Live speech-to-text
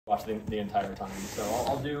watch the entire time. So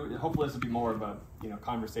I'll do, hopefully this will be more of a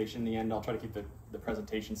conversation in the end. I'll try to keep the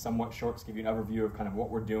presentation somewhat short, to give you an overview of kind of what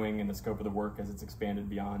we're doing and the scope of the work as it's expanded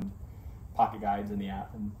beyond Pocket Guides and the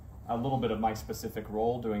app. And a little bit of my specific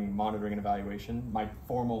role doing monitoring and evaluation. My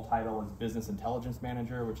formal title is Business Intelligence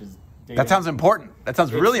Manager, which is data. That sounds important. That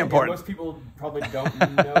sounds really important. Most people probably don't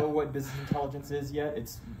know what business intelligence is yet.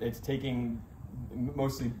 It's taking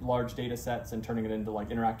mostly large data sets and turning it into like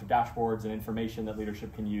interactive dashboards and information that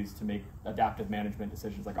leadership can use to make adaptive management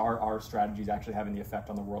decisions. Like our strategies actually having the effect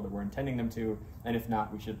on the world that we're intending them to, and if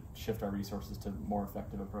not, we should shift our resources to more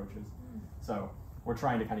effective approaches. So we're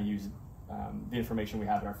trying to kind of use the information we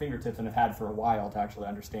have at our fingertips and have had for a while to actually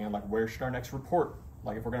understand, like, where should our next report,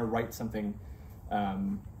 like if we're going to write something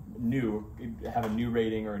new, have a new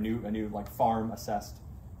rating or a new like farm assessed,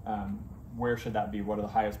 where should that be? What are the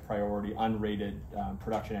highest priority unrated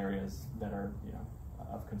production areas that are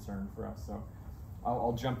of concern for us? So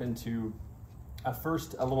I'll jump into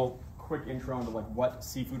first a little quick intro into like what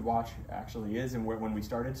Seafood Watch actually is and when we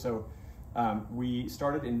started. So we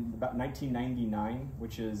started in about 1999,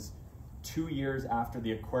 which is 2 years after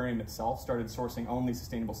the aquarium itself started sourcing only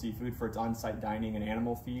sustainable seafood for its on-site dining and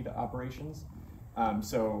animal feed operations.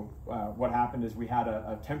 What happened is we had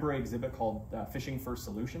a temporary exhibit called Fishing First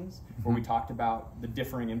Solutions, where we talked about the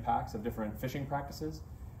differing impacts of different fishing practices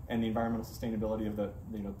and the environmental sustainability of the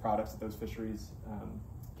products that those fisheries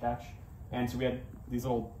catch. And so we had these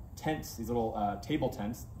little tents, these little table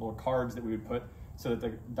tents, little cards that we would put so that the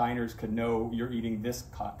diners could know you're eating this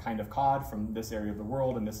kind of cod from this area of the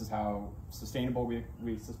world, and this is how sustainable we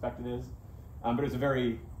suspect it is. But it was a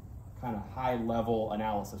very kind of high-level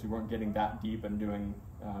analysis. We weren't getting that deep and doing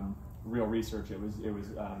real research. It was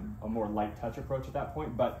a more light touch approach at that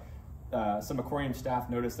point. But some aquarium staff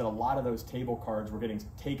noticed that a lot of those table cards were getting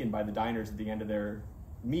taken by the diners at the end of their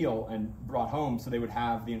meal and brought home, so they would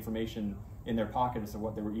have the information in their pocket as to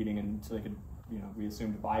what they were eating, and so they could, we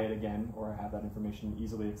assumed, buy it again or have that information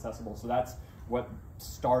easily accessible. So that's what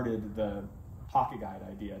started the Pocket Guide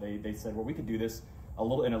idea. They said, well, we could do this in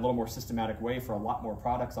a little more systematic way for a lot more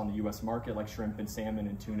products on the U.S. market, like shrimp and salmon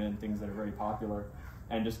and tuna and things that are very popular,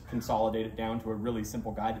 and just consolidate it down to a really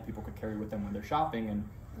simple guide that people could carry with them when they're shopping.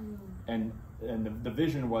 And the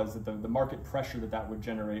vision was that the market pressure that would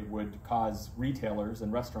generate would cause retailers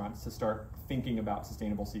and restaurants to start thinking about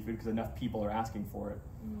sustainable seafood because enough people are asking for it.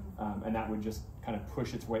 And that would just kind of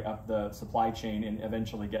push its way up the supply chain and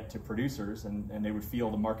eventually get to producers, and they would feel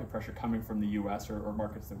the market pressure coming from the U.S. or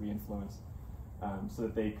markets that we influence. So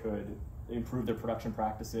that they could improve their production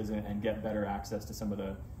practices and get better access to some of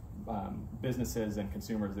the businesses and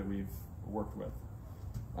consumers that we've worked with.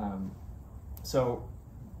 So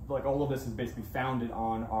like all of this is basically founded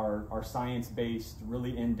on our science-based,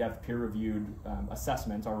 really in-depth, peer-reviewed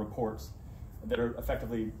assessments, our reports that are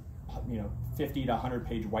effectively 50 to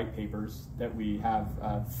 100-page white papers that we have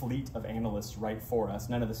a fleet of analysts write for us.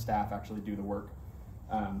 None of the staff actually do the work,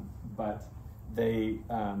 but they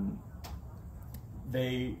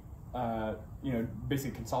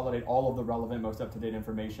basically consolidate all of the relevant, most up-to-date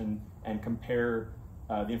information and compare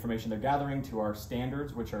the information they're gathering to our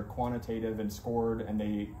standards, which are quantitative and scored, and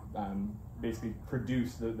they basically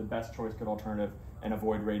produce the best choice good alternative and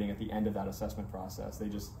avoid rating at the end of that assessment process.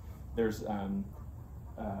 There's a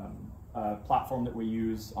platform that we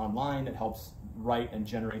use online that helps write and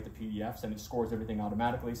generate the PDFs, and it scores everything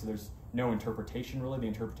automatically, so there's no interpretation really. The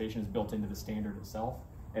interpretation is built into the standard itself,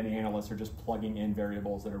 and the analysts are just plugging in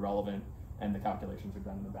variables that are relevant, and the calculations are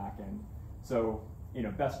done in the back end. So,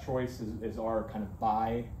 best choice is our kind of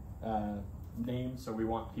buy name. So we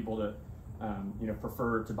want people to,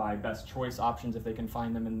 prefer to buy best choice options if they can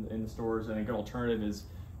find them in the stores. And a good alternative is,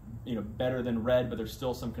 better than red, but there's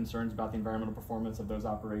still some concerns about the environmental performance of those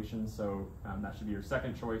operations. So that should be your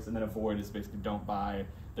second choice. And then avoid is basically don't buy.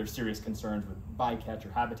 There's serious concerns with bycatch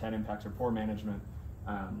or habitat impacts or poor management.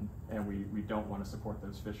 And we don't want to support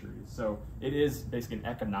those fisheries. So it is basically an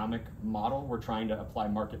economic model. We're trying to apply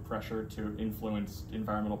market pressure to influence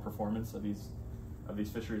environmental performance of these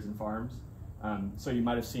fisheries and farms. So you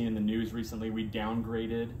might have seen in the news recently, we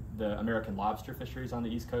downgraded the American lobster fisheries on the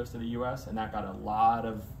east coast of the U.S., and that got a lot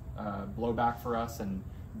of blowback for us, and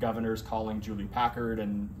governors calling Julie Packard,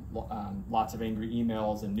 and lots of angry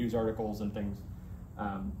emails and news articles and things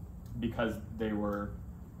because they were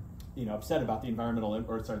upset about the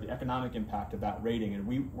the economic impact of that rating,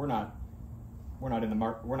 and we're not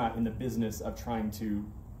in the business of trying to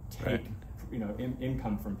take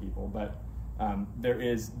income from people, but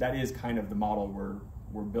that is kind of the model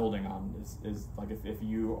we're building on. Is like if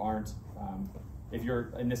you aren't if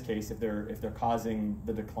you're in this case if they're causing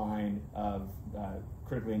the decline of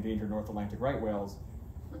critically endangered North Atlantic right whales,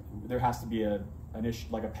 there has to be an issue,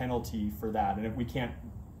 like a penalty for that. And if we can't,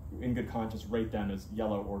 in good conscience, rate them as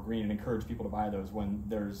yellow or green and encourage people to buy those when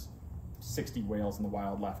there's 60 whales in the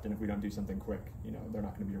wild left, and if we don't do something quick, they're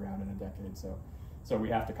not going to be around in a decade. So we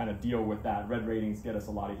have to kind of deal with that. Red ratings get us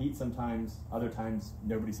a lot of heat sometimes. Other times,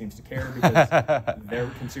 nobody seems to care because their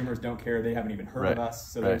consumers don't care. They haven't even heard of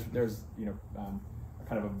us. So there's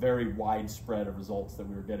kind of a very wide spread of results that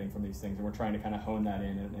we were getting from these things, and we're trying to kind of hone that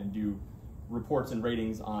in and do reports and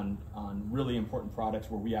ratings on really important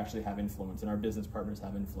products where we actually have influence and our business partners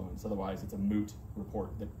have influence. Otherwise, it's a moot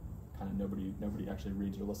report that kind of nobody actually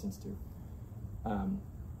reads or listens to.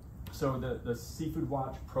 So the Seafood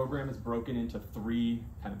Watch program is broken into 3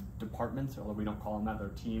 kind of departments, although we don't call them that, they're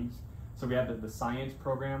teams. So we have the science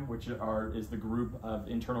program, which is the group of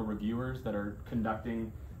internal reviewers that are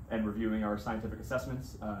conducting and reviewing our scientific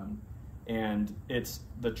assessments. And it's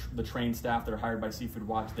the trained staff that are hired by Seafood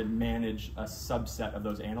Watch that manage a subset of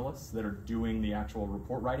those analysts that are doing the actual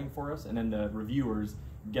report writing for us. And then the reviewers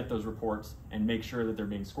get those reports and make sure that they're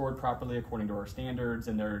being scored properly according to our standards,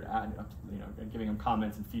 and they're giving them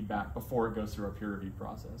comments and feedback before it goes through our peer review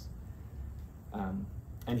process.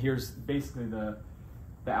 And here's basically the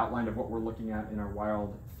outline of what we're looking at in our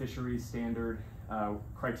wild fisheries standard.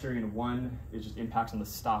 Criterion 1 is just impacts on the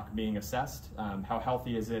stock being assessed. How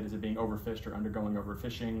healthy is it? Is it being overfished or undergoing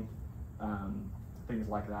overfishing? Things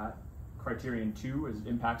like that. Criterion 2 is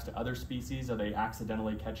impacts to other species. Are they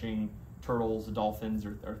accidentally catching turtles, dolphins,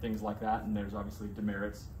 or things like that? And there's obviously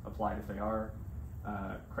demerits applied if they are.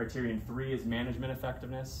 Criterion 3 is management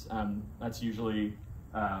effectiveness. That's usually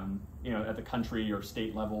at the country or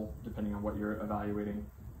state level, depending on what you're evaluating.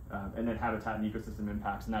 And then habitat and ecosystem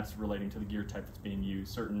impacts, and that's relating to the gear type that's being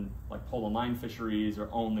used. Certain like pole and line fisheries are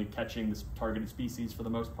only catching this targeted species for the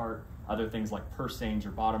most part. Other things like purse seines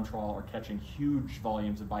or bottom trawl are catching huge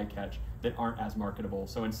volumes of bycatch that aren't as marketable.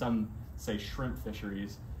 So in some, say, shrimp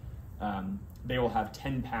fisheries, they will have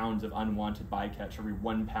 10 pounds of unwanted bycatch every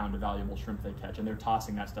 1 pound of valuable shrimp they catch, and they're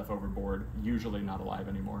tossing that stuff overboard, usually not alive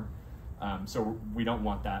anymore. So we don't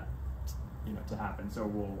want that to happen. So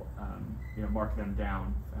we'll mark them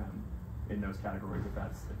down in those categories if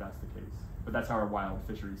that's the case. But that's how our wild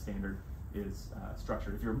fisheries standard is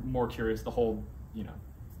structured. If you're more curious, the whole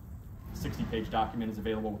 60-page document is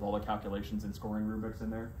available with all the calculations and scoring rubrics in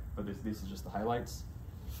there. But this is just the highlights.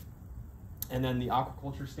 And then the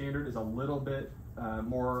aquaculture standard is a little bit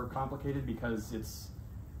more complicated because it's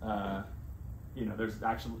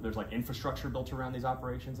there's like infrastructure built around these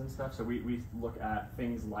operations and stuff. So we look at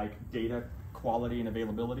things like data quality and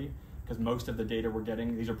availability, because most of the data we're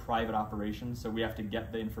getting, these are private operations, so we have to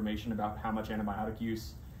get the information about how much antibiotic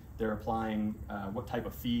use they're applying, what type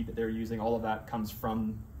of feed they're using. All of that comes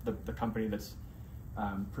from the company that's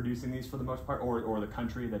producing these for the most part, or the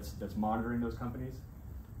country that's monitoring those companies.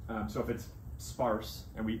 So if it's sparse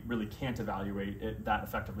and we really can't evaluate it that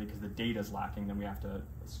effectively because the data is lacking, then we have to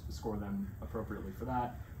score them appropriately for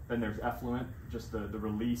that. Then there's effluent, just the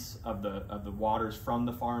release of the waters from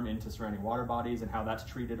the farm into surrounding water bodies and how that's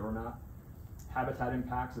treated or not. Habitat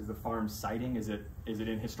impacts is the farm siting. Is it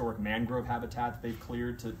in historic mangrove habitat that they've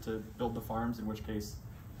cleared to build the farms, in which case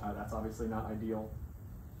that's obviously not ideal.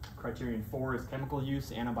 Criterion 4 is chemical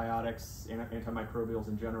use, antibiotics, antimicrobials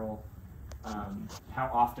in general. How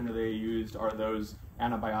often are they used? Are those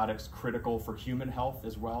antibiotics critical for human health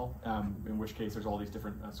as well? In which case there's all these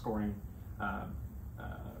different scoring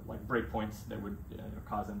like breakpoints that would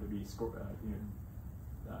cause them to be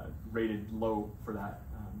rated low for that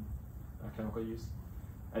chemical use.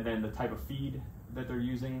 And then the type of feed that they're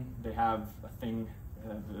using, they have a thing,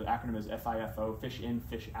 the acronym is FIFO, fish in,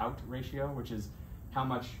 fish out ratio, which is how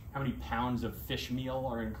many pounds of fish meal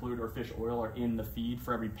are included or fish oil are in the feed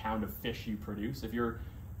for every pound of fish you produce. If you're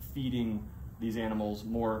feeding these animals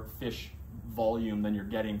more fish volume than you're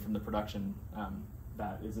getting from the production,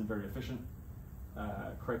 that isn't very efficient.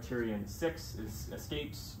 Criterion 6 is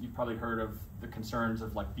escapes. You've probably heard of the concerns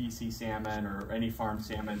of like BC salmon or any farm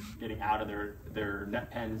salmon getting out of their net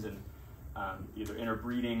pens and either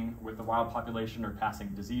interbreeding with the wild population or passing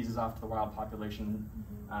diseases off to the wild population.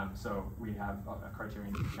 So we have a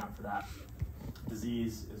criterion to account for that.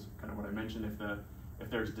 Disease is kind of what I mentioned. If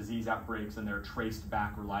there's disease outbreaks and they're traced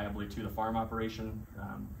back reliably to the farm operation,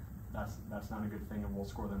 that's not a good thing, and we'll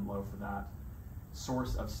score them low for that.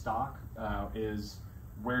 Source of stock is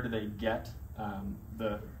where do they get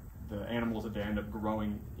the animals that they end up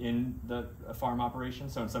growing in the farm operation.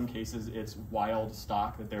 So in some cases it's wild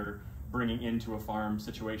stock that they're bringing into a farm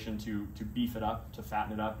situation to beef it up, to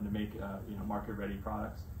fatten it up, and to make market-ready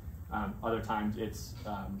products. Other times it's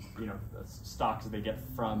stocks that they get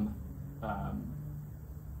from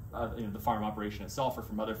the farm operation itself or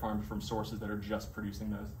from other farms, from sources that are just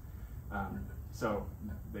producing those. So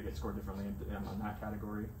they get scored differently on that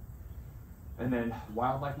category. And then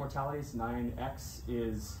wildlife mortalities, 9X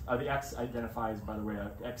is, the X identifies, by the way,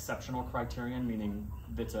 an exceptional criterion, meaning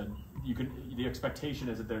that's the expectation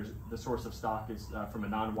is that there's the source of stock is from a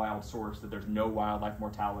non-wild source, that there's no wildlife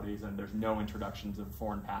mortalities and there's no introductions of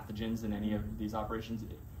foreign pathogens in any of these operations.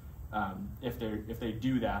 If they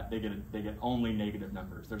do that, they get only negative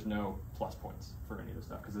numbers. There's no plus points for any of this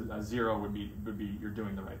stuff, because a 0 would be you're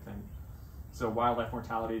doing the right thing. So wildlife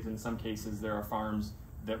mortalities, in some cases, there are farms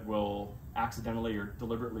that will accidentally or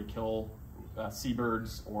deliberately kill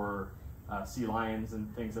seabirds or sea lions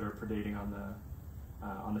and things that are predating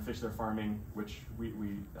on the fish they're farming, which we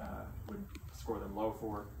would score them low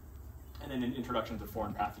for. And then introductions of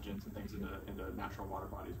foreign pathogens and things into natural water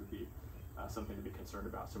bodies would be something to be concerned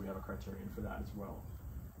about. So we have a criterion for that as well.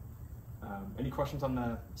 Any questions on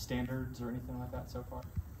the standards or anything like that so far?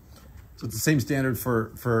 So it's the same standard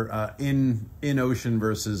for in ocean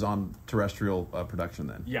versus on terrestrial production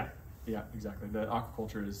then? Yeah, exactly. The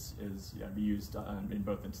aquaculture is be used in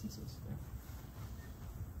both instances. Yeah.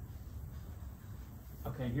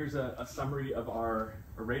 Okay, here's a summary of our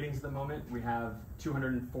ratings at the moment. We have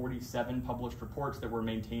 247 published reports that we're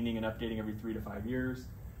maintaining and updating every 3 to 5 years.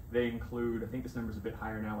 They include, I think this number is a bit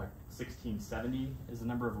higher now, like 1670 is the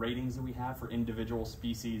number of ratings that we have for individual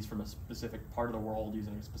species from a specific part of the world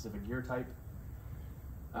using a specific year type.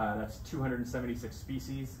 That's 276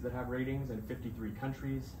 species that have ratings in 53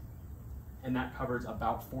 countries, and that covers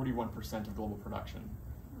about 41% of global production.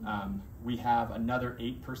 We have another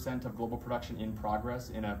 8% of global production in progress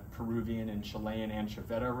in a Peruvian and Chilean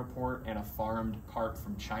anchoveta report and a farmed carp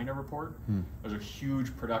from China report. Those are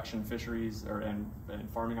huge production fisheries and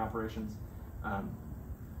farming operations.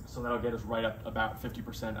 So that'll get us right up about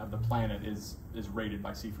 50% of the planet is rated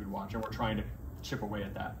by Seafood Watch, and we're trying to chip away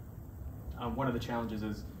at that. One of the challenges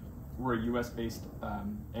is we're a US-based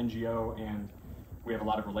NGO, and we have a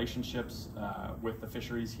lot of relationships with the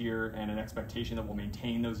fisheries here and an expectation that we'll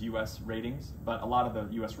maintain those US ratings, but a lot of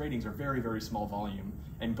the US ratings are very, very small volume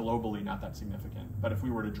and globally not that significant. But if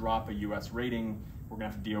we were to drop a US rating, we're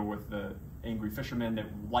gonna have to deal with the angry fishermen that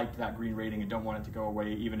like that green rating and don't want it to go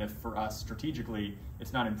away, even if for us strategically,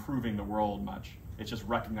 it's not improving the world much. It's just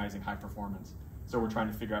recognizing high performance. So we're trying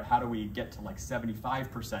to figure out how do we get to like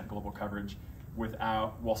 75% global coverage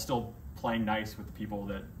while still playing nice with the people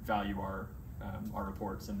that value our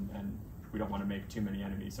reports, and we don't want to make too many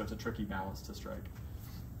enemies, so it's a tricky balance to strike.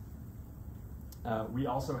 We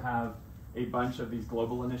also have a bunch of these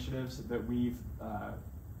global initiatives that we've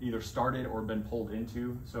either started or been pulled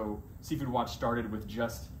into. So Seafood Watch started with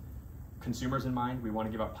just consumers in mind. We want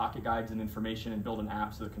to give out pocket guides and information and build an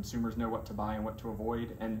app so that consumers know what to buy and what to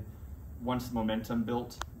avoid. And once momentum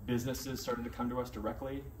built, businesses started to come to us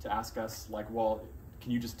directly to ask us, like, well, can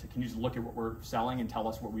you just look at what we're selling and tell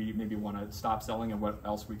us what we maybe want to stop selling and what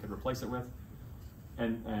else we could replace it with?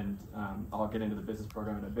 And I'll get into the business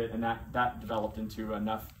program in a bit. And that developed into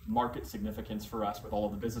enough market significance for us with all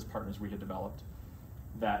of the business partners we had developed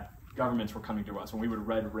that governments were coming to us. When we would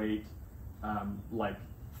red rate like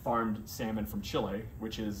farmed salmon from Chile,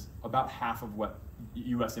 which is about half of what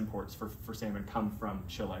US imports for salmon come from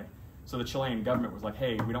Chile. So the Chilean government was like,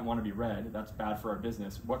 hey, we don't want to be red. That's bad for our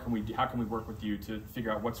business. What can we do? How can we work with you to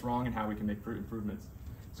figure out what's wrong and how we can make improvements?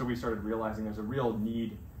 So we started realizing there's a real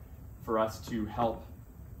need for us to help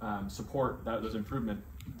support those improvement.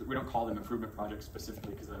 We don't call them improvement projects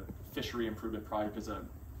specifically because a fishery improvement project is a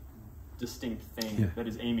distinct thing that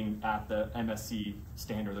is aiming at the MSC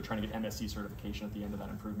standard. They're trying to get MSC certification at the end of that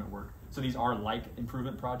improvement work. So these are like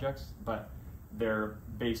improvement projects, but they're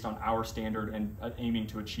based on our standard and aiming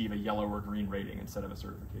to achieve a yellow or green rating instead of a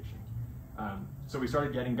certification. So we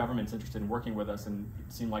started getting governments interested in working with us, and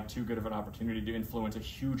it seemed like too good of an opportunity to influence a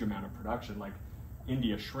huge amount of production. Like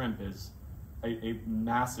India shrimp is a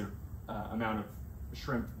massive amount of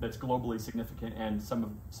shrimp that's globally significant, and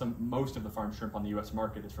most of the farm shrimp on the US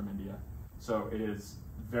market is from India. So it is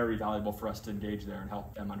very valuable for us to engage there and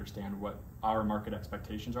help them understand what our market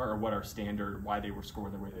expectations are, or what our standard, why they were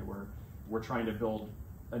scored the way they were. We're trying to build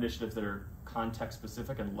initiatives that are context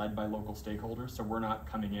specific and led by local stakeholders. So we're not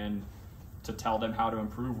coming in to tell them how to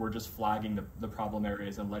improve. We're just flagging the problem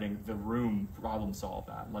areas and letting the room problem solve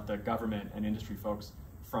that, and let the government and industry folks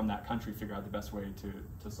from that country figure out the best way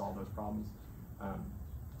to solve those problems.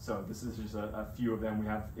 So this is just a few of them. We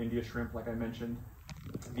have India shrimp, like I mentioned.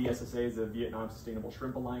 VSSA is the Vietnam Sustainable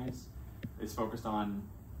Shrimp Alliance. It's focused on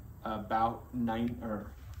about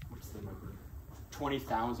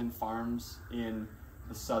 20,000 farms in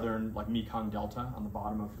the southern, like Mekong Delta on the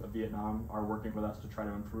bottom of Vietnam are working with us to try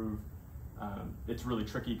to improve. It's really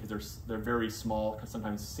tricky because they're very small,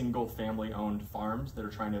 sometimes single family owned farms that are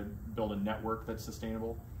trying to build a network that's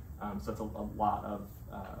sustainable. So it's a lot of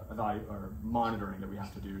monitoring that we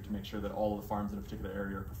have to do to make sure that all of the farms in a particular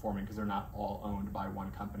area are performing, because they're not all owned by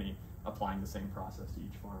one company applying the same process to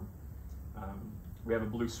each farm. We have a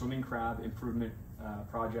blue swimming crab improvement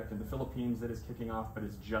project in the Philippines that is kicking off, but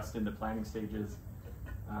is just in the planning stages.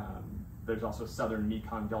 There's also southern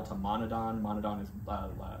Mekong Delta Monodon. Monodon is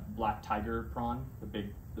black tiger prawn, the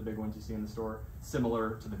big ones you see in the store,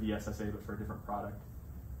 similar to the VSSA but for a different product.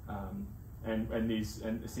 And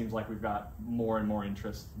it seems like we've got more and more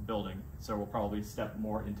interest building, so we'll probably step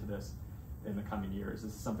more into this in the coming years.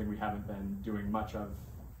 This is something we haven't been doing much of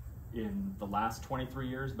in the last 23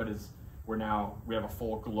 years, but we have a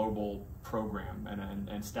full global program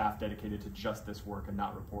and staff dedicated to just this work and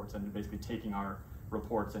not reports, and basically taking our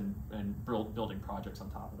reports and building projects on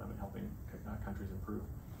top of them and helping countries improve.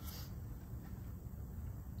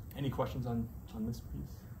 Any questions on this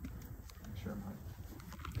piece? I'm sure my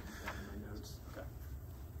notes. Okay.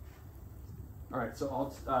 All right,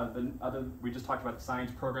 so we just talked about the science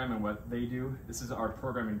program and what they do. This is our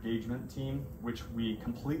program engagement team, which we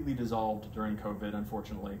completely dissolved during COVID,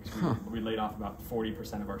 unfortunately, because we laid off about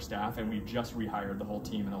 40% of our staff, and we just rehired the whole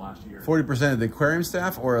team in the last year. 40% of the aquarium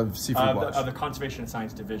staff or of Seafood Watch? Of the Conservation and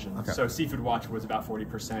Science Division. Okay. So Seafood Watch was about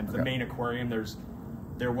 40%. Okay. The main aquarium,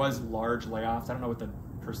 there was large layoffs. I don't know what the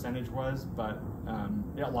percentage was, but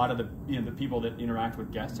a lot of the people that interact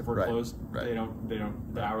with guests, if we're closed,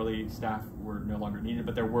 the hourly staff were no longer needed,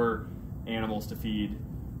 but there were animals to feed.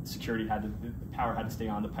 The power had to stay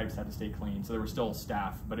on, the pipes had to stay clean, so there were still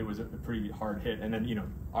staff, but it was a pretty hard hit. And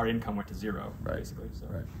then our income went to zero, basically.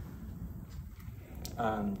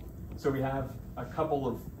 So. So we have a couple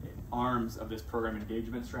of arms of this program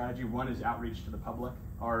engagement strategy. One is outreach to the public.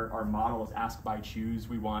 Our model is ask, buy, choose.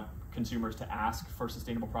 We want consumers to ask for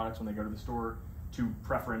sustainable products when they go to the store, to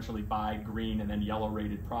preferentially buy green and then yellow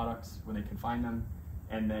rated products when they can find them,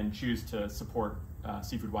 and then choose to support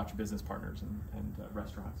Seafood Watch business partners and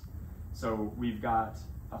restaurants. So we've got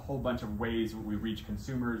a whole bunch of ways we reach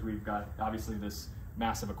consumers. We've got obviously this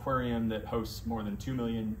massive aquarium that hosts more than 2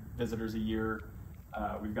 million visitors a year.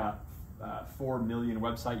 We've got 4 million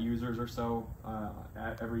website users or so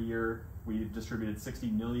every year. We've distributed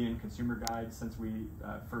 60 million consumer guides since we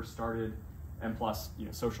first started, and plus,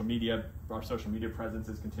 social media. Our social media presence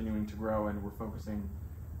is continuing to grow, and we're focusing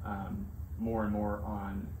more and more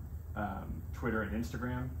on Twitter and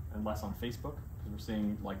Instagram, and less on Facebook, because we're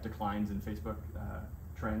seeing declines in Facebook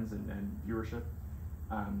trends and viewership.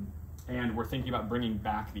 And we're thinking about bringing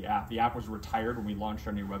back the app. The app was retired when we launched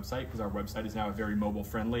our new website, because our website is now a very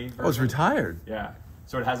mobile-friendly version. Oh, it's retired? Yeah.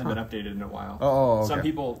 So it hasn't been updated in a while. Oh, okay. Some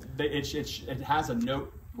people, it has a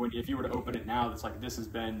note if you were to open it now that's like, this is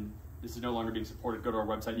no longer being supported. Go to our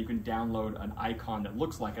website. You can download an icon that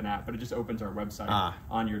looks like an app, but it just opens our website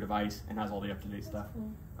on your device and has all the up-to-date stuff.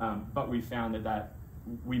 But we found that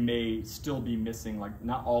we may still be missing,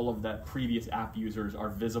 not all of the previous app users are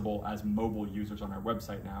visible as mobile users on our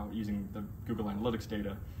website now using the Google Analytics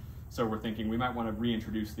data. So we're thinking we might want to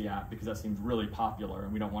reintroduce the app, because that seems really popular,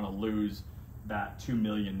 and we don't want to lose that 2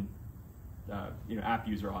 million app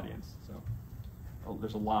user audience. So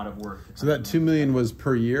there's a lot of work. So that 2 million was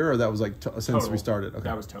per year, or that was since total. We started? Okay.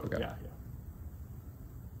 That was total. Okay. Yeah.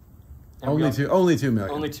 Only 2 million.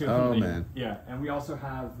 Only 2 million. Oh man. Yeah, and we also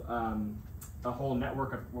have a whole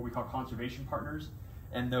network of what we call conservation partners,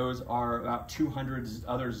 and those are about 200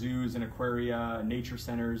 other zoos and aquaria, nature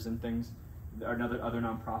centers, and things. Other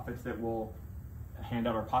nonprofits that will hand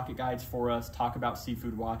out our pocket guides for us, talk about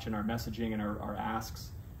Seafood Watch and our messaging and our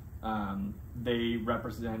asks. They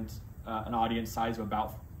represent an audience size of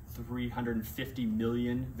about 350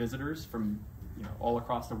 million visitors from all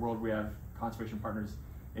across the world. We have conservation partners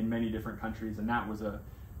in many different countries, and that was a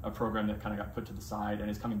program that kind of got put to the side and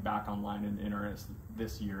is coming back online in earnest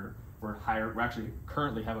this year. We actually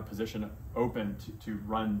currently have a position open to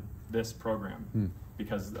run this program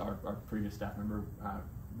because our previous staff member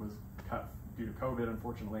was cut due to COVID,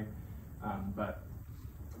 unfortunately. But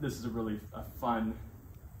this is a fun,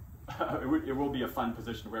 it will be a fun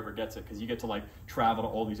position whoever gets it, because you get to travel to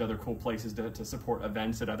all these other cool places to support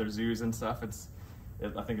events at other zoos and stuff.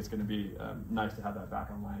 I think it's going to be nice to have that back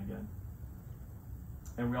online again.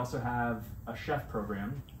 And we also have a chef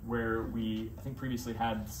program where I think previously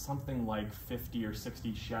had something like 50 or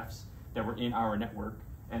 60 chefs that were in our network,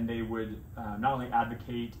 and they would not only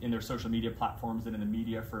advocate in their social media platforms and in the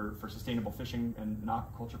media for sustainable fishing and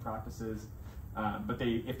aquaculture practices, But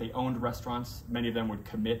if they owned restaurants, many of them would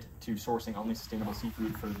commit to sourcing only sustainable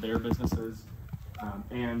seafood for their businesses.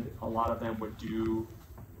 And a lot of them would do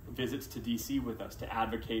visits to DC with us to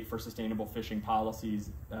advocate for sustainable fishing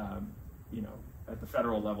policies, at the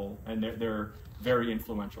federal level, and they're very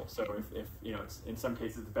influential. So if it's in some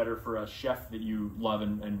cases it's better for a chef that you love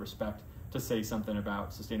and respect to say something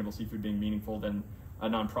about sustainable seafood being meaningful than a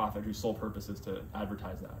nonprofit whose sole purpose is to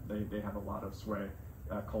advertise that. They have a lot of sway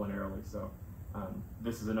culinarily. So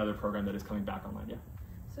this is another program that is coming back online. Yeah.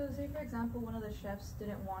 So say for example one of the chefs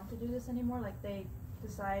didn't want to do this anymore, like they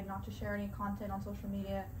decide not to share any content on social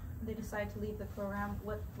media, they decide to leave the program,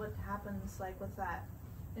 what happens like with that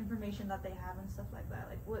information that they have and stuff like that?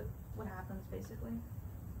 Like what happens basically?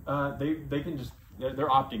 They can just, they're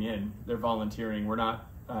opting in, they're volunteering. We're not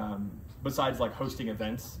besides like hosting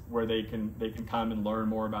events where they can come and learn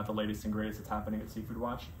more about the latest and greatest that's happening at Seafood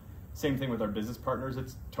Watch. Same thing with our business partners,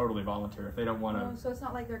 it's totally volunteer. If they don't want to... Oh, so it's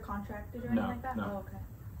not like they're contracted or anything like that? No. Oh, okay.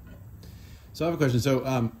 So I have a question. So,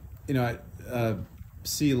 I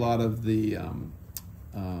see a lot of the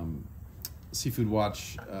Seafood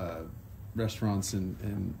Watch restaurants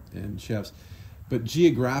and chefs, but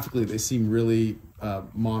geographically they seem really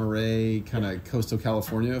Monterey, kind of coastal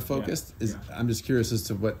California focused. I'm just curious as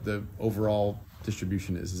to what the overall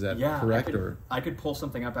distribution is. Is that correct? I could pull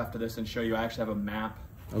something up after this and show you. I actually have a map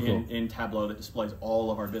in Tableau that displays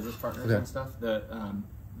all of our business partners and stuff.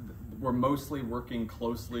 We're mostly working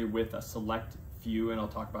closely with a select few, and I'll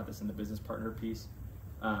talk about this in the business partner piece,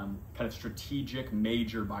 kind of strategic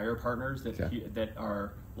major buyer partners that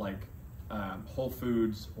are like Whole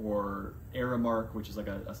Foods or Aramark, which is like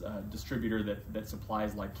a distributor that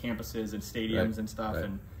supplies like campuses and stadiums and stuff,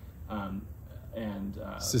 and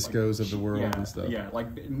Cisco's of the world and stuff. Yeah,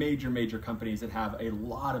 like major companies that have a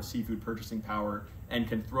lot of seafood purchasing power and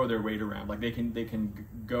can throw their weight around. Like they can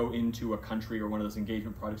go into a country or one of those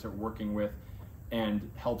engagement projects they're working with and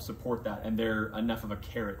help support that, and they're enough of a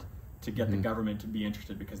carrot to get the government to be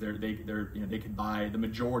interested, because they could buy the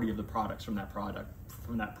majority of the products from that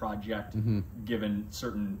project, given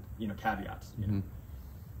certain caveats.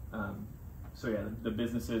 So the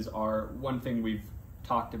businesses are one thing we've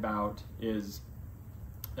talked about is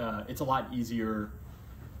it's a lot easier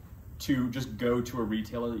to just go to a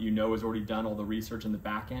retailer that has already done all the research in the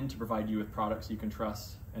back end to provide you with products you can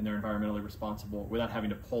trust and they're environmentally responsible, without having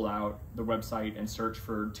to pull out the website and search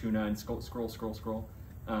for tuna and scroll.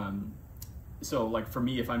 So like for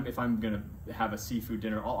me, if I'm gonna have a seafood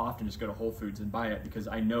dinner, I'll often just go to Whole Foods and buy it, because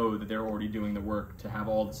I know that they're already doing the work to have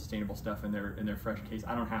all the sustainable stuff in their fresh case.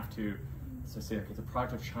 I don't have to say, okay, it's a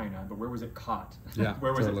product of China, but where was it caught? Yeah,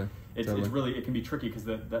 where was totally. It's really, it can be tricky, because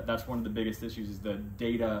that's one of the biggest issues is the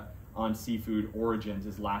data on seafood origins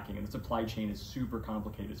is lacking, and the supply chain is super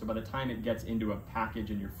complicated. So by the time it gets into a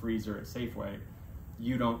package in your freezer at Safeway,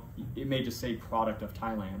 it may just say product of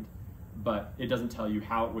Thailand, but it doesn't tell you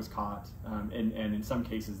how it was caught, and in some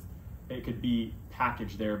cases it could be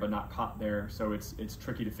packaged there but not caught there, so it's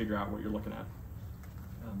tricky to figure out what you're looking at.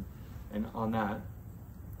 And on that,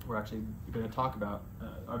 we're actually going to talk about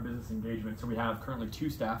our business engagement. So we have currently 2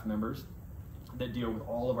 staff members that deal with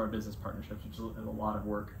all of our business partnerships, which is a lot of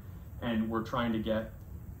work, and we're trying to get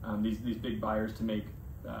these big buyers to make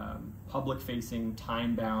public-facing,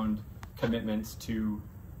 time-bound commitments to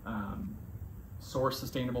source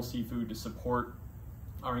sustainable seafood, to support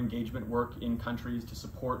our engagement work in countries, to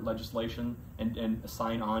support legislation, and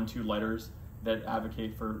sign on to letters that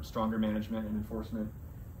advocate for stronger management and enforcement.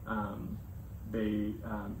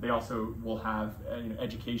 They also will have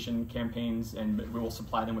education campaigns, and we will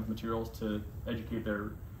supply them with materials to educate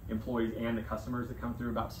their employees and the customers that come through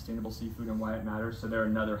about sustainable seafood and why it matters. So they're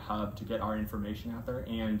another hub to get our information out there,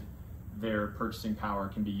 and their purchasing power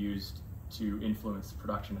can be used to influence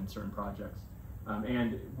production in certain projects.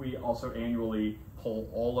 And we also annually pull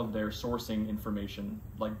all of their sourcing information,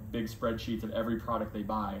 like big spreadsheets of every product they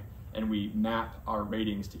buy, and we map our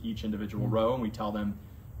ratings to each individual row, and we tell them,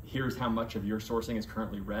 here's how much of your sourcing is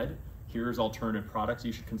currently red, here's alternative products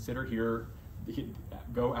you should consider,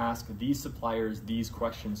 go ask these suppliers these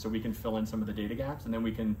questions so we can fill in some of the data gaps, and then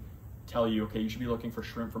we can tell you, okay, you should be looking for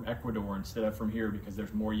shrimp from Ecuador instead of from here because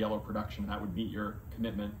there's more yellow production, that would meet your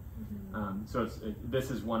commitment. So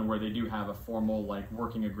this is one where they do have a formal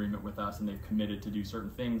working agreement with us, and they've committed to do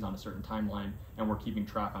certain things on a certain timeline, and we're keeping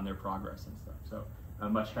track on their progress and stuff. So a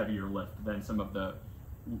much heavier lift than some of the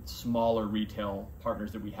smaller retail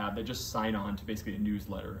partners that we have that just sign on to basically a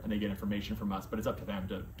newsletter and they get information from us, but it's up to them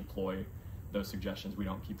to deploy those suggestions. We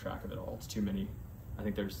don't keep track of it all. It's too many. I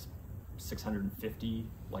think there's 650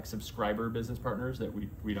 subscriber business partners that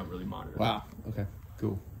we don't really monitor. Wow. Okay.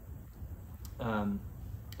 Cool.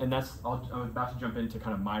 And I'm about to jump into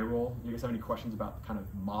kind of my role. You guys have any questions about the kind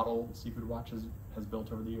of model Seafood Watch has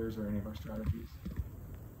built over the years, or any of our strategies?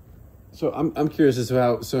 So I'm curious as to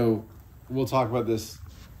how. So we'll talk about this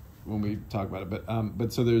when we talk about it.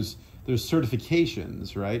 But so there's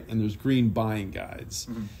certifications, right? And there's green buying guides.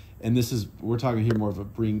 Mm-hmm. And we're talking here more of a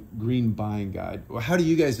green buying guide. How do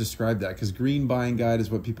you guys describe that? Because green buying guide is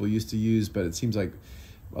what people used to use, but it seems like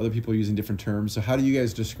other people are using different terms. So how do you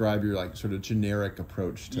guys describe your like sort of generic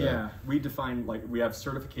approach to? Yeah, we define, like, we have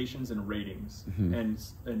certifications and ratings. Mm-hmm. and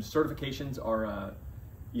certifications are a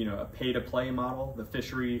pay-to-play model. The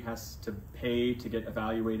fishery has to pay to get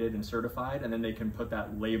evaluated and certified, and then they can put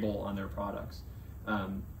that label on their products.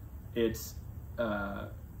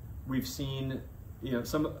 We've seen,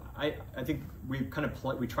 I think we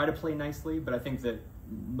try to play nicely, but I think that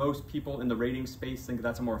most people in the rating space think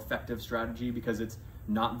that's a more effective strategy because it's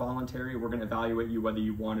not voluntary. We're going to evaluate you whether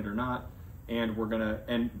you want it or not, and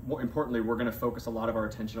more importantly, we're going to focus a lot of our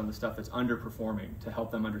attention on the stuff that's underperforming to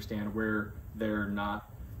help them understand where they're not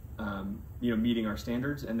meeting our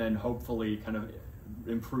standards, and then hopefully kind of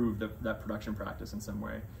improve that production practice in some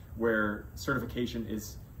way, where certification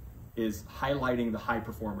is highlighting the high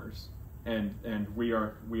performers, and we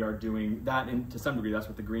are doing that, and to some degree that's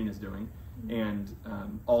what the green is doing. And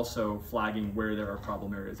also flagging where there are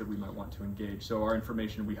problem areas that we might want to engage. So our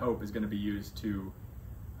information, we hope, is going to be used to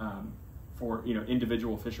for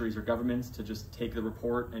individual fisheries or governments to just take the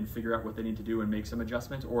report and figure out what they need to do and make some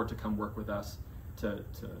adjustments, or to come work with us to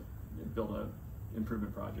build a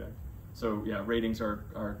improvement project. So yeah, ratings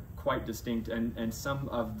are quite distinct, and some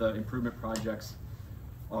of the improvement projects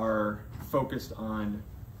are focused on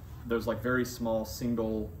those like very small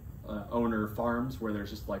single owner farms where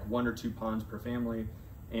there's just like 1 or 2 ponds per family,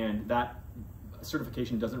 and that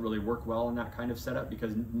certification doesn't really work well in that kind of setup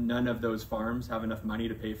because none of those farms have enough money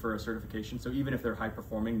to pay for a certification. So even if they're high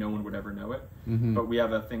performing, no one would ever know it. Mm-hmm. But we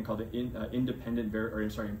have a thing called the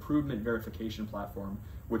improvement verification platform,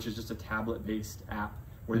 which is just a tablet-based app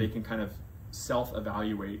where they can kind of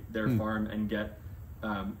self-evaluate their farm and get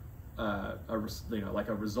a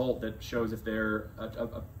result that shows if they're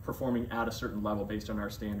performing at a certain level based on our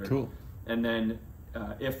standard. Cool. And then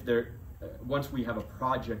once we have a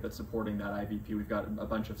project that's supporting that IVP, we've got a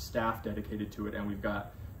bunch of staff dedicated to it, and we've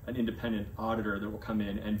got an independent auditor that will come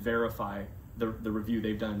in and verify the review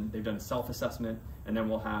they've done. They've done a self-assessment, and then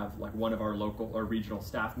we'll have like one of our local or regional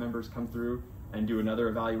staff members come through and do another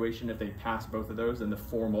evaluation. If they pass both of those, then the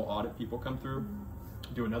formal audit people come through,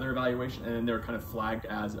 do another evaluation, and then they're kind of flagged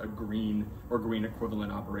as a green or green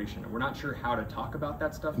equivalent operation. And we're not sure how to talk about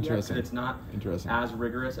that stuff yet, because it's not as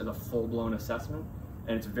rigorous as a full-blown assessment,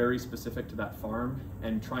 and it's very specific to that farm,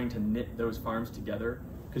 and trying to knit those farms together,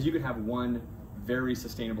 because you could have one very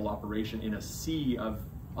sustainable operation in a sea of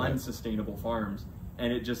unsustainable farms,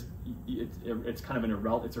 and it's kind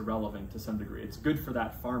of it's irrelevant to some degree. It's good for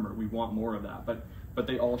that farmer, we want more of that, but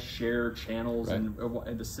they all share channels, and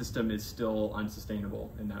the system is still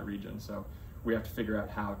unsustainable in that region. So we have to figure out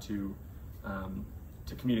how to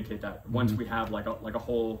communicate that. Once we have like a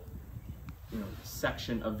whole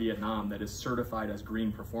section of Vietnam that is certified as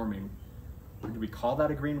green performing, do we call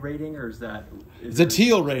that a green rating, or is it's a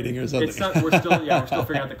teal rating or something? It's not, we're still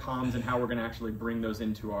figuring out the comms and how we're going to actually bring those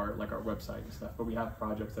into our website and stuff. But we have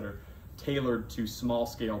projects that are tailored to small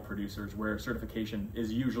scale producers, where certification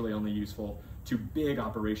is usually only useful to big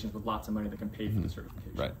operations with lots of money that can pay for the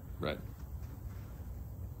certification. Right.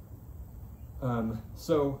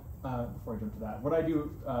 So before I jump to that, what I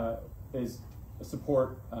do is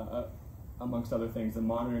support, amongst other things, the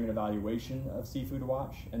monitoring and evaluation of Seafood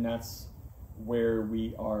Watch, and that's where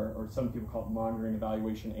we are, or some people call it monitoring,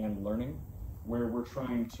 evaluation, and learning, where we're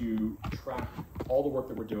trying to track all the work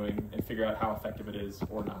that we're doing and figure out how effective it is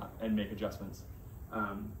or not, and make adjustments.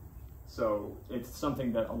 So it's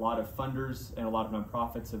something that a lot of funders and a lot of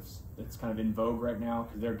nonprofits it's kind of in vogue right now,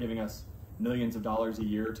 because they're giving us millions of dollars a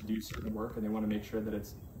year to do certain work, and they want to make sure that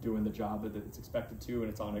it's doing the job that it's expected to, and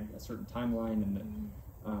it's on a certain timeline, and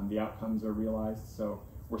that the outcomes are realized. So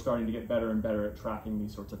we're starting to get better and better at tracking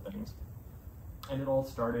these sorts of things. And it all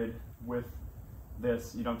started with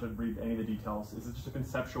this. You don't have to read any of the details. This is just a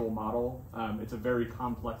conceptual model. It's a very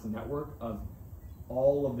complex network of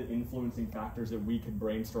all of the influencing factors that we could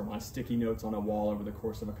brainstorm on sticky notes on a wall over the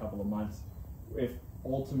course of a couple of months. If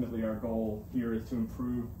ultimately our goal here is to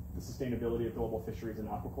improve the sustainability of global fisheries and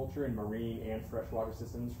aquaculture in marine and freshwater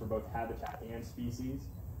systems for both habitat and species,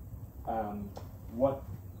 what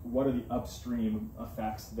are the upstream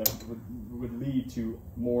effects that would lead to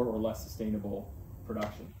more or less sustainable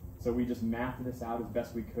production? So we just mapped this out as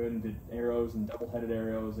best we could, and did arrows and double-headed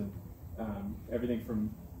arrows, and everything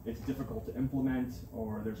from it's difficult to implement,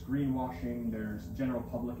 or there's greenwashing, there's general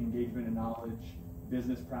public engagement and knowledge,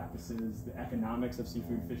 business practices, the economics of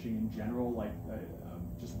seafood fishing in general, like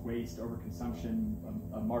just waste, overconsumption,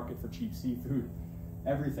 a market for cheap seafood,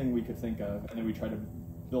 everything we could think of, and then we try to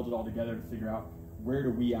build it all together to figure out where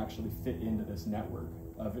do we actually fit into this network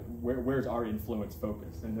of it, where's our influence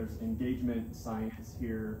focused, and there's engagement, science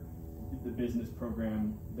here, the business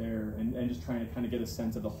program there, and just trying to kind of get a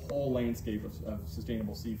sense of the whole landscape of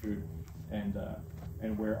sustainable seafood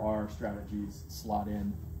and where our strategies slot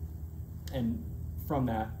in. And from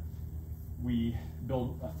that, we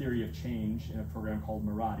build a theory of change in a program called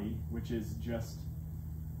Mirati, which is just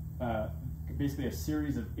basically a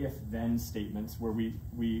series of if-then statements where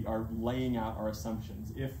we are laying out our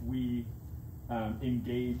assumptions. If we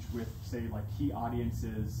engage with, say, like key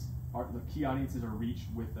audiences, the key audiences are reached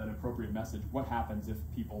with an appropriate message, what happens if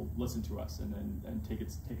people listen to us and take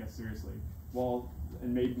us seriously? Well,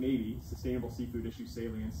 and maybe sustainable seafood issue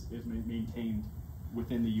salience is maintained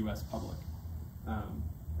within the U.S. public.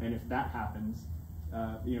 And if that happens,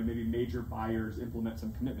 maybe major buyers implement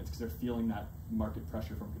some commitments because they're feeling that market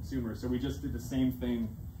pressure from consumers. So we just did the same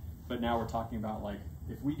thing, but now we're talking about, like,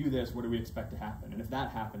 if we do this, what do we expect to happen? And if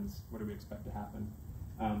that happens, what do we expect to happen?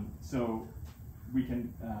 So we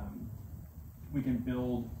can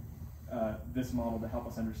build this model to help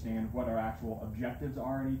us understand what our actual objectives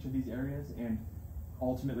are in each of these areas, and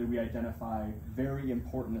ultimately we identify very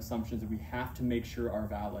important assumptions that we have to make sure are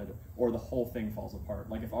valid, or the whole thing falls apart.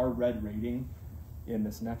 Like if our red rating in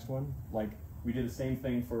this next one, like we did the same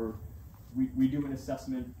thing for, we do an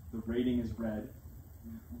assessment, the rating is red.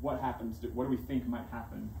 What happens, what do we think might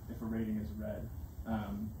happen if a rating is red?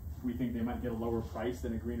 We think they might get a lower price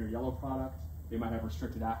than a green or yellow product. They might have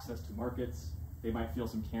restricted access to markets. They might feel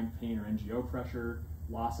some campaign or NGO pressure,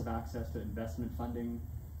 loss of access to investment funding,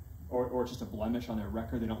 or just a blemish on their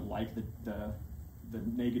record. They don't like the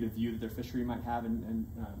negative view that their fishery might have, and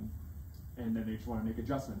then they just want to make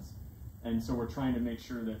adjustments. And so we're trying to make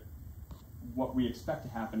sure that what we expect to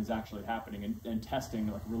happen is actually happening, and testing,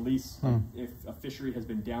 like release, if a fishery has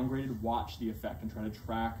been downgraded, watch the effect and try to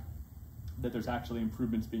track that there's actually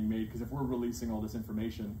improvements being made. Because if we're releasing all this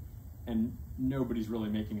information and nobody's really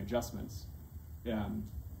making adjustments,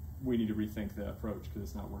 we need to rethink the approach because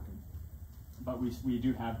it's not working. But we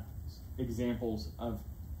do have examples of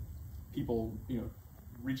people,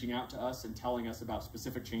 reaching out to us and telling us about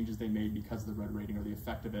specific changes they made because of the red rating or the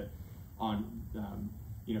effect of it on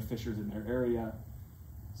fishers in their area.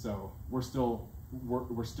 So we're still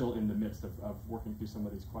in the midst of working through some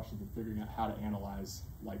of these questions and figuring out how to analyze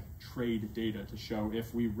like trade data to show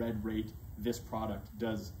if we red rate this product,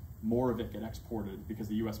 does more of it get exported because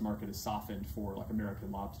the U.S. market is softened for like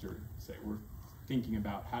American lobster. Say we're thinking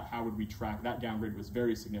about how would we track that downgrade was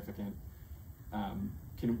very significant.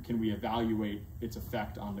 Can we evaluate its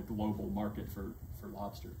effect on the global market for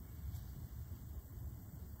lobster?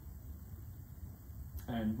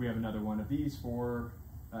 And we have another one of these for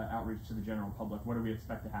outreach to the general public. What do we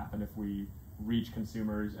expect to happen if we reach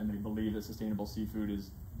consumers and they believe that sustainable seafood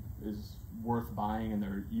is worth buying and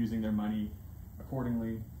they're using their money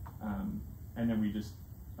accordingly? And then we just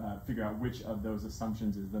figure out which of those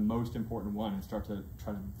assumptions is the most important one and start to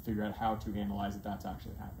try to figure out how to analyze that that's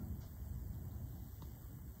actually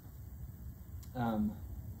happening.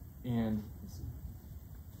 And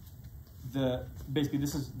basically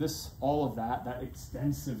all of that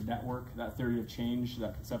extensive network, that theory of change,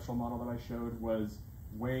 that conceptual model that I showed was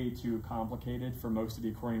way too complicated for most of the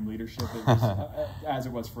aquarium leadership. It was, as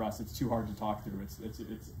it was for us, it's too hard to talk through.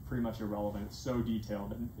 It's pretty much irrelevant. It's so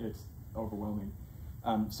detailed and it's overwhelming.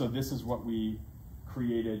 So this is what we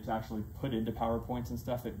created to actually put into PowerPoints and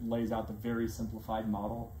stuff. It lays out the very simplified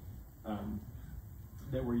model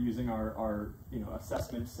that we're using. Our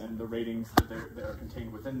assessments and the ratings that are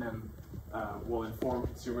contained within them will inform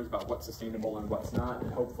consumers about what's sustainable and what's not,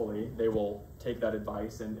 and hopefully they will take that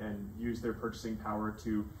advice and use their purchasing power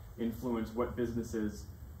to influence what businesses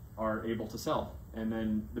are able to sell. And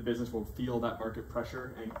then the business will feel that market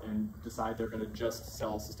pressure and decide they're going to just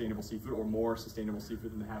sell sustainable seafood or more sustainable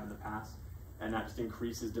seafood than they have in the past. And that just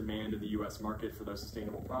increases demand in the US market for those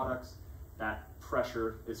sustainable products. That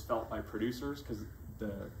pressure is felt by producers because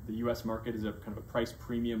the US market is a kind of a price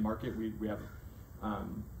premium market. We have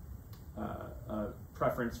a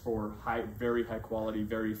preference for very high quality,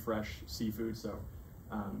 very fresh seafood. So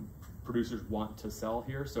producers want to sell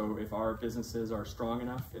here. So if our businesses are strong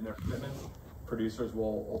enough in their commitment, producers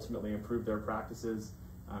will ultimately improve their practices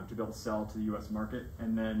to be able to sell to the US market.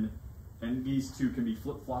 And these two can be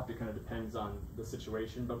flip-flopped. It kind of depends on the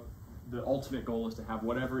situation, but the ultimate goal is to have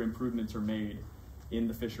whatever improvements are made in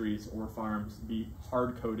the fisheries or farms be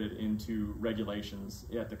hard-coded into regulations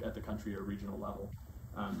at the country or regional level.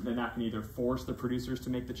 Then that can either force the producers to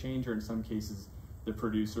make the change, or in some cases, the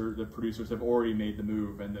producers have already made the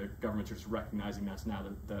move, and the governments are just recognizing that's now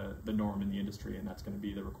the norm in the industry, and that's going to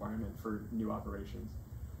be the requirement for new operations.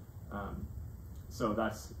 So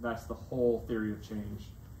that's the whole theory of change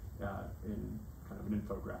in kind of an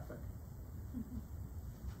infographic.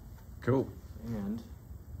 Cool. And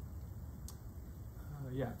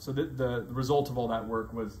yeah, so the result of all that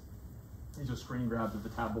work was these are screen grabs of the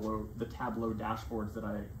Tableau dashboards that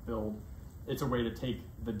I build. It's a way to take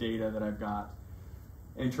the data that I've got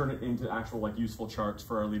and turn it into actual like useful charts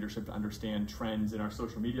for our leadership to understand trends in our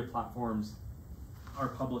social media platforms, our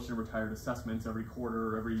published and retired assessments every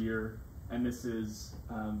quarter or every year, and this is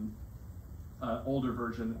an older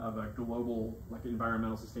version of a global like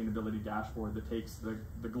environmental sustainability dashboard that takes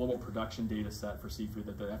the global production data set for seafood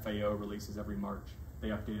that the FAO releases every March. They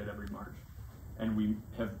update it every March, and we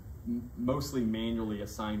have mostly manually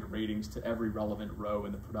assigned ratings to every relevant row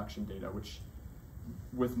in the production data, which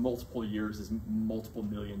with multiple years is multiple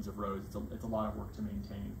millions of rows. It's a lot of work to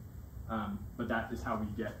maintain. But that is how we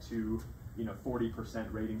get to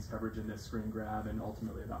 40% ratings coverage in this screen grab, and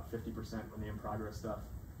ultimately about 50% when the in progress stuff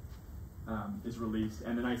is released.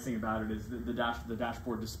 And the nice thing about it is the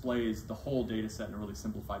dashboard displays the whole data set in a really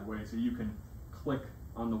simplified way. So you can click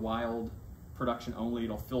on the wild production only,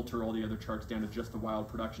 it'll filter all the other charts down to just the wild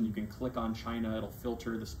production. You can click on China, it'll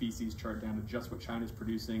filter the species chart down to just what China's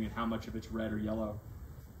producing and how much of it's red or yellow.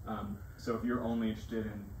 So if you're only interested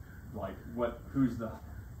in like what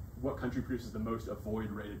country produces the most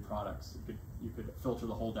avoid rated products, you could filter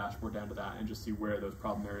the whole dashboard down to that and just see where those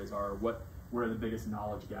problem areas are, where are the biggest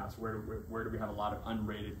knowledge gaps, where do we have a lot of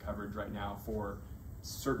unrated coverage right now for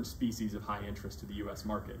certain species of high interest to the US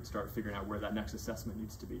market, and start figuring out where that next assessment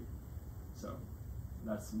needs to be. So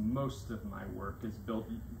that's most of my work is built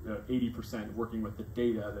 80% working with the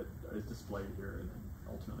data that is displayed here, and then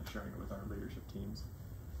ultimately sharing it with our leadership teams.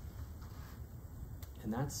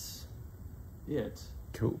 And that's it.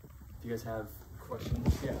 Cool. Do you guys have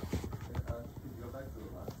questions? Yeah. Can you go back to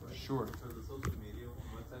the last slide? Sure. So the social media,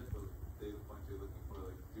 what type of data points are you looking for,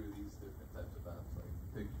 like through these different types of apps, like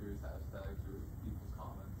pictures, hashtags, or people's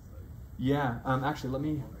comments? Like Yeah. Actually,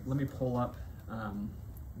 let me pull up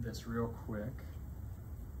this real quick.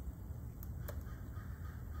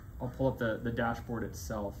 I'll pull up the dashboard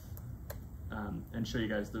itself and show you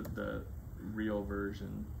guys the real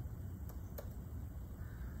version.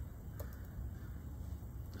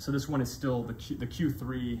 So this one is still the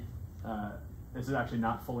Q3. This is actually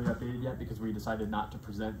not fully updated yet because we decided not to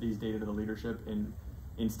present these data to the leadership, and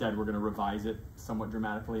instead we're going to revise it somewhat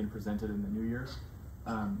dramatically and present it in the new year.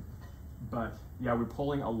 But yeah, we're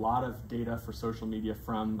pulling a lot of data for social media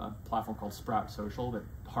from a platform called Sprout Social that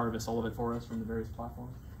harvests all of it for us from the various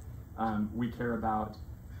platforms. We care about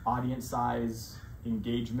audience size,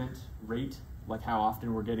 engagement rate, like how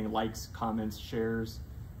often we're getting likes, comments, shares.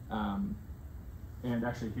 And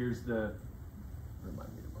actually, here's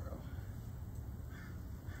remind me to borrow.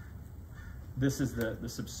 This is the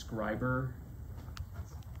subscriber.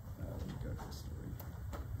 Let me go to the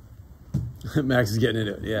story. Max is getting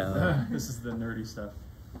into it, yeah. This is the nerdy stuff.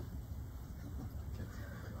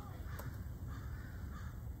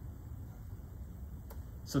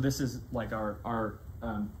 So this is like our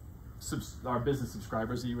business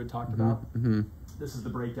subscribers that you had talked about. Mm-hmm. This is the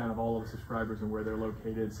breakdown of all of the subscribers and where they're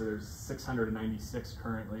located. So there's 696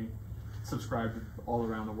 currently subscribed all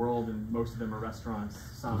around the world, and most of them are restaurants,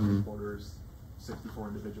 some reporters, 64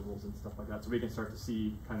 individuals and stuff like that. So we can start to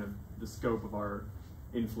see kind of the scope of our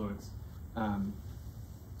influence.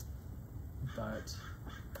 But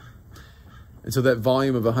And so that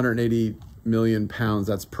volume of 180 million pounds,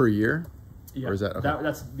 that's per year? yeah, or is that, okay.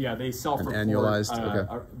 that's they self-report. Annualized,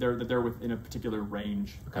 okay. They're within a particular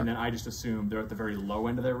range, Okay. and then I just assume they're at the very low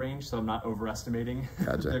end of their range, so I'm not overestimating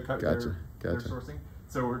Gotcha, their gotcha. sourcing.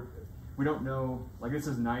 So we don't know. Like, this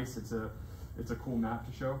is nice. It's a cool map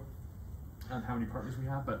to show how many partners we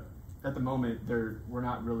have, but at the moment we're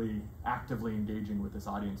not really actively engaging with this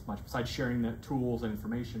audience much, besides sharing the tools and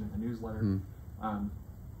information in the newsletter.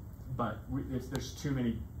 But there's too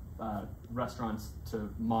many restaurants to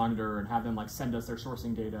monitor and have them like send us their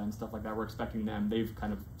sourcing data and stuff like that. We're expecting them. They've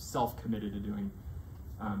kind of self-committed to doing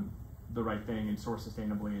the right thing and source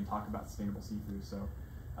sustainably and talk about sustainable seafood. So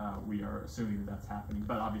we are assuming that's happening.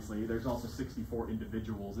 But obviously, there's also 64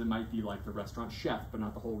 individuals. It might be like the restaurant chef, but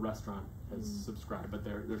not the whole restaurant has subscribed. But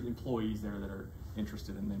there's employees there that are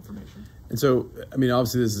interested in the information. And so, I mean,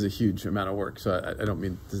 obviously this is a huge amount of work, so I don't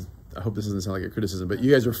mean to I hope this doesn't sound like a criticism, but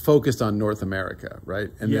you guys are focused on North America,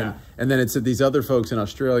 right? And Yeah. then it's that these other folks in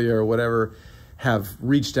Australia or whatever have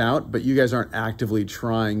reached out, but you guys aren't actively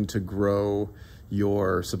trying to grow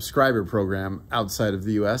your subscriber program outside of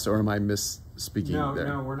the US, or am I misspeaking there?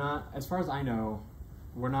 No, we're not. As far as I know,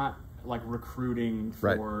 we're not like recruiting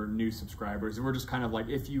for new subscribers. We're just kind of like,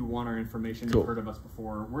 if you want our information, Cool. you've heard of us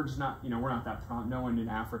before. We're just not, we're not that prompt. No one in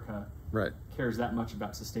Africa cares that much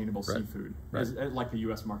about sustainable seafood, like the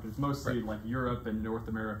U.S. market. It's mostly like Europe and North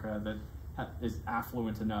America that is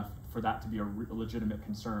affluent enough for that to be a legitimate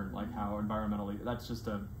concern, like how environmentally, that's just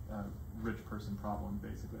a rich person problem,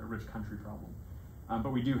 basically, a rich country problem.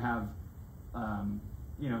 But we do have,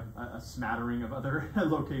 a smattering of other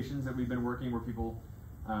locations that we've been working where people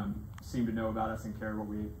seem to know about us and care what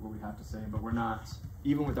we have to say. But we're not,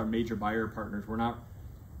 even with our major buyer partners, we're not,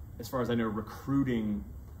 as far as I know, recruiting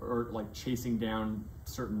or like chasing down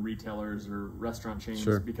certain retailers or restaurant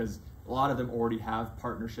chains, because a lot of them already have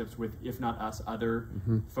partnerships with, if not us, other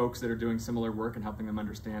folks that are doing similar work and helping them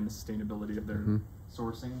understand the sustainability of their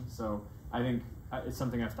sourcing. So I think it's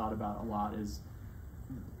something I've thought about a lot, is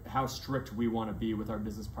how strict we want to be with our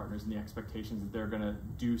business partners and the expectations that they're going to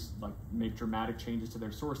do, like make dramatic changes to their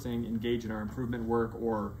sourcing, engage in our improvement work,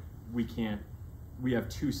 or we have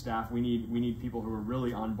two staff. We need people who are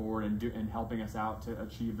really on board and helping us out to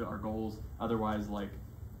achieve our goals. Otherwise, like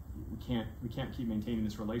we can't keep maintaining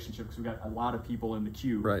this relationship, because we've got a lot of people in the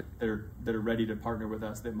queue that are ready to partner with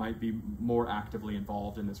us, that might be more actively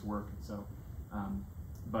involved in this work. So,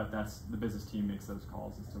 but that's the business team makes those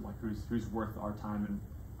calls as to like who's worth our time and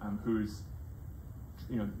who's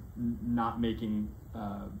not making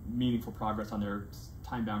meaningful progress on their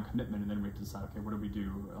time-bound commitment, and then we have to decide, okay, what do we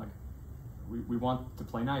do? Like we want to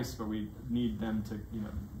play nice, but we need them to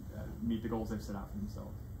meet the goals they've set out for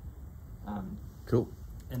themselves. Cool.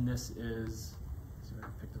 And this is, let's see if I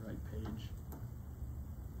can pick the right page.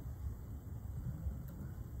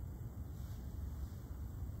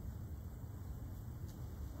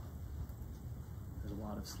 There's a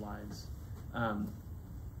lot of slides.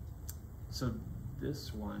 So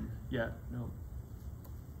this one,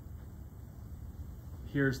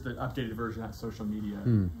 here's the updated version of that social media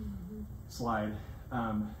slide.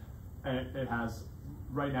 And it has,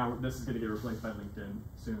 right now, this is going to get replaced by LinkedIn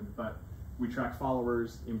soon, but we track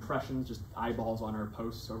followers, impressions, just eyeballs on our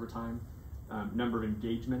posts over time, number of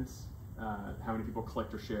engagements, how many people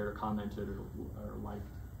clicked or shared or commented or liked,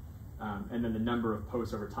 and then the number of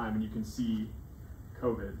posts over time. And you can see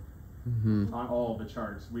COVID on all the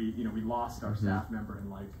charts. We lost our staff member in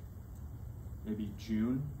like maybe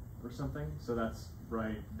June or something. So that's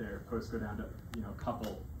right there. Posts go down to a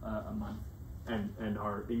couple a month, and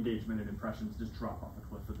our engagement and impressions just drop off a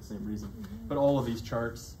cliff for the same reason. But all of these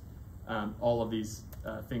charts, all of these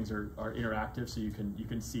things are interactive, so you can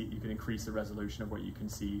increase the resolution of what you can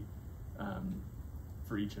see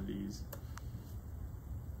for each of these.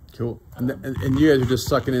 Cool. And you guys are just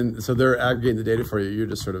sucking in, so they're aggregating the data for you. You're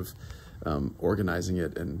just sort of organizing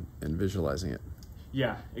it and visualizing it.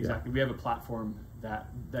 Yeah, exactly. Yeah. We have a platform that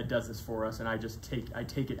does this for us, and I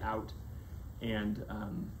take it out and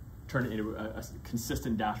turn it into a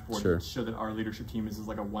consistent dashboard to show that our leadership team is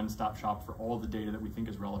like a one-stop shop for all the data that we think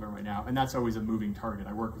is relevant right now. And that's always a moving target.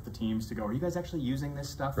 I work with the teams to go, are you guys actually using this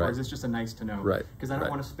stuff, or is this just a nice to know? Because I don't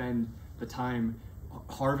want to spend the time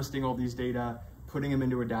harvesting all these data, putting them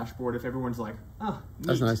into a dashboard if everyone's like, oh, neat.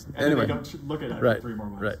 That's nice. And then they don't look at it for 3 more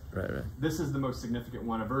months. Right. This is the most significant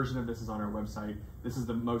one. A version of this is on our website. This is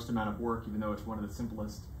the most amount of work, even though it's one of the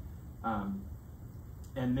simplest.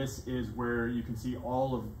 And this is where you can see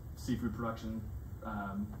all of seafood production.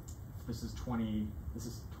 This is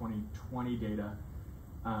 2020 data.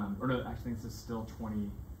 Or no, I think this is still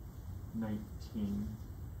 2019,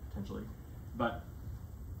 potentially. But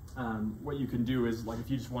what you can do is, like,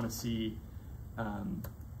 if you just want to see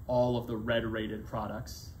all of the red-rated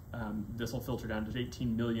products, this will filter down to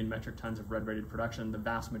 18 million metric tons of red-rated production. The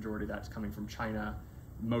vast majority of that's coming from China.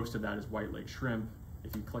 Most of that is White Lake shrimp.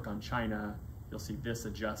 If you click on China, you'll see this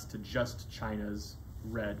adjust to just China's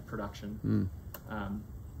red production.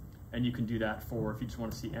 And you can do that for, if you just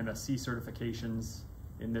want to see MSC certifications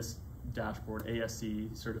in this dashboard, ASC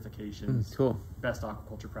certifications, best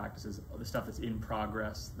aquaculture practices, the stuff that's in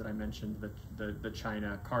progress that I mentioned, the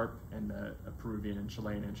China carp and the Peruvian and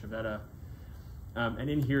Chilean anchoveta. And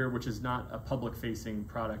in here, which is not a public-facing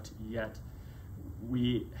product yet,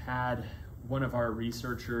 we had one of our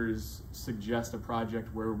researchers suggest a project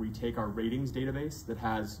where we take our ratings database that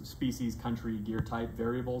has species, country, gear type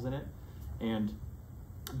variables in it, and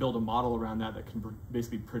build a model around that can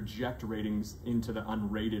basically project ratings into the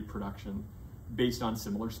unrated production based on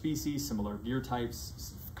similar species, similar gear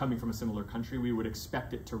types, coming from a similar country, we would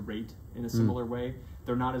expect it to rate in a similar way.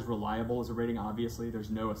 They're not as reliable as a rating, obviously. There's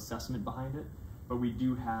no assessment behind it, but we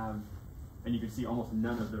do have, and you can see almost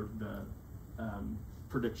none of the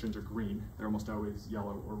predictions are green. They're almost always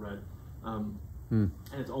yellow or red. And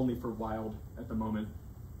it's only for wild at the moment,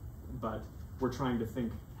 but we're trying to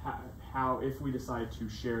think how if we decide to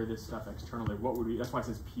share this stuff externally, what would we, that's why it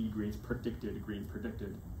says P greens, predicted green,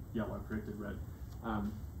 predicted yellow, predicted red.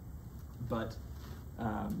 But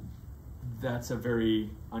that's a very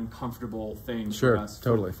uncomfortable thing for us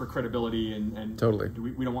for credibility and totally.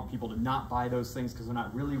 We don't want people to not buy those things because they're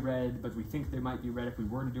not really red, but we think they might be red if we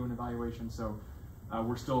were to do an evaluation. So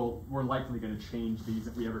we're likely going to change these.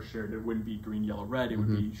 If we ever shared it, it wouldn't be green, yellow, red. It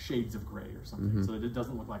would be shades of gray or something, so that it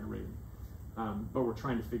doesn't look like a rating. But we're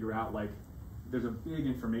trying to figure out, like, there's a big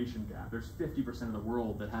information gap. There's 50% of the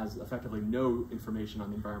world that has effectively no information on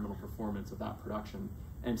the environmental performance of that production,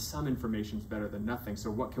 and some information is better than nothing.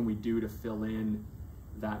 So what can we do to fill in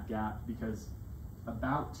that gap? Because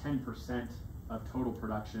about 10% of total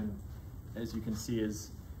production, as you can see,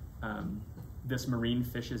 is this marine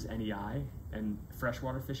fish's NEI and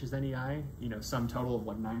freshwater fish's NEI. You know, sum total of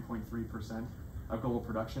like 9.3% of global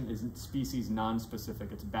production is species non-specific.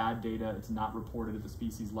 It's bad data. It's not reported at the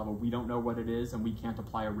species level. We don't know what it is, and we can't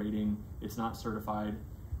apply a rating. It's not certified.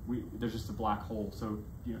 There's just a black hole. So,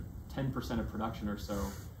 you know, 10% of production or so.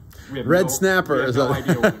 We have red snapper. We have no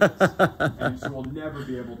idea what it is. And so we'll never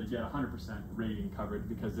be able to get 100% rating coverage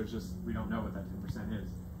because we don't know what that 10% is.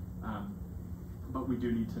 But we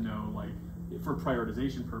do need to know, like, for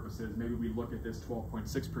prioritization purposes, maybe we look at this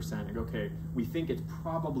 12.6% and go, okay, we think it's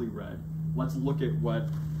probably red. Let's look at what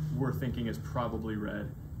we're thinking is probably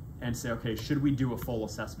red and say, okay, should we do a full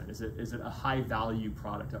assessment? Is it a high value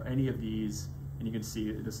product? Are any of these, and you can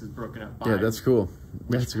see this is broken up by that's cool.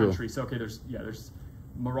 That's country. Cool. So okay, there's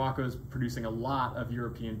Morocco's producing a lot of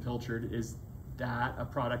European pilchard. Is that a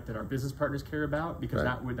product that our business partners care about? Because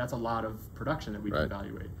that's a lot of production that we can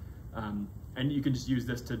evaluate. And you can just use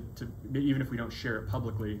this to even if we don't share it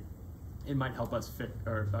publicly, it might help us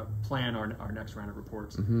plan our next round of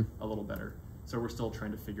reports a little better. So we're still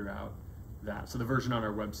trying to figure out that. So the version on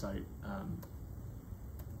our website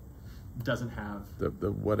doesn't have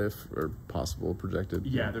the what if or possible projected.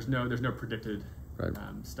 Yeah, there's no predicted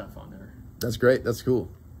stuff on there. That's great. That's cool.